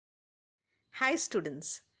Hi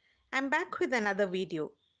students, I'm back with another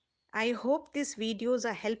video. I hope these videos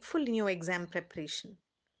are helpful in your exam preparation.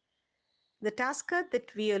 The task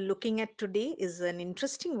that we are looking at today is an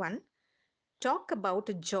interesting one. Talk about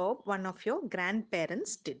a job one of your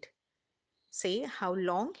grandparents did. Say how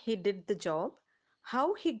long he did the job,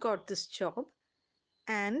 how he got this job,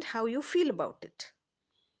 and how you feel about it.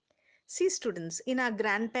 See students, in our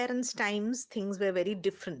grandparents' times, things were very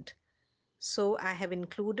different. So I have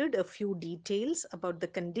included a few details about the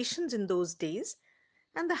conditions in those days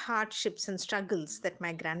and the hardships and struggles that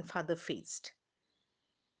my grandfather faced.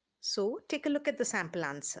 So take a look at the sample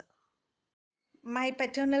answer. My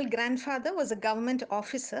paternal grandfather was a government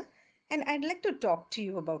officer, and I'd like to talk to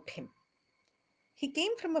you about him. He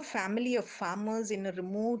came from a family of farmers in a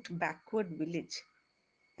remote backward village,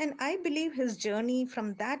 and I believe his journey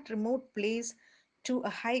from that remote place to a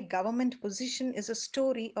high government position is a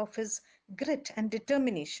story of his grit and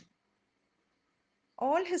determination.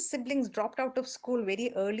 All his siblings dropped out of school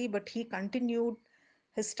very early, but he continued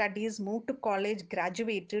his studies, moved to college,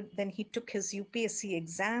 graduated, then he took his UPSC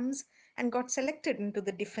exams and got selected into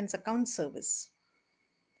the Defense Account Service.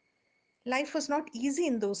 Life was not easy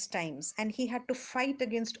in those times, and he had to fight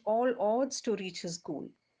against all odds to reach his goal.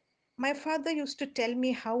 My father used to tell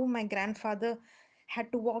me how my grandfather had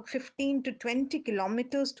to walk 15 to 20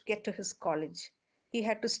 kilometers to get to his college. He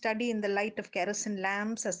had to study in the light of kerosene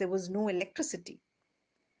lamps as there was no electricity.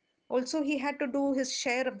 Also, he had to do his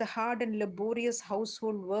share of the hard and laborious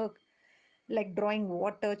household work like drawing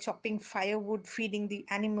water, chopping firewood, feeding the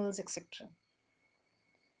animals, etc.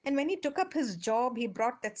 And when he took up his job, he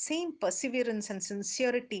brought that same perseverance and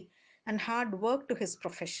sincerity and hard work to his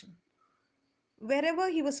profession. Wherever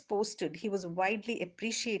he was posted, he was widely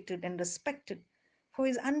appreciated and respected for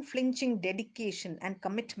his unflinching dedication and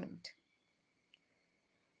commitment.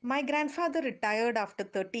 My grandfather retired after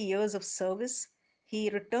 30 years of service. He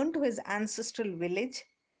returned to his ancestral village.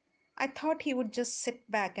 I thought he would just sit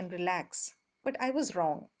back and relax, but I was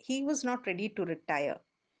wrong. He was not ready to retire.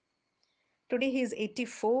 Today he is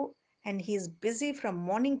 84 and he is busy from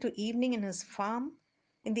morning to evening in his farm.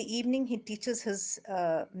 In the evening, he teaches his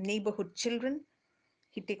neighborhood children.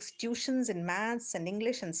 He takes tuitions in maths and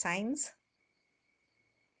English and science.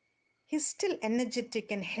 He's still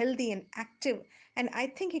energetic and healthy and active, and I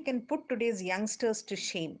think he can put today's youngsters to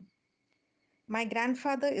shame. My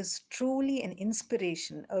grandfather is truly an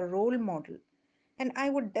inspiration, a role model, and I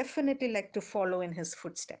would definitely like to follow in his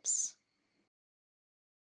footsteps.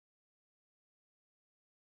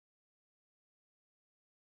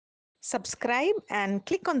 Subscribe and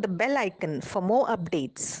click on the bell icon for more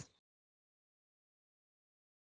updates.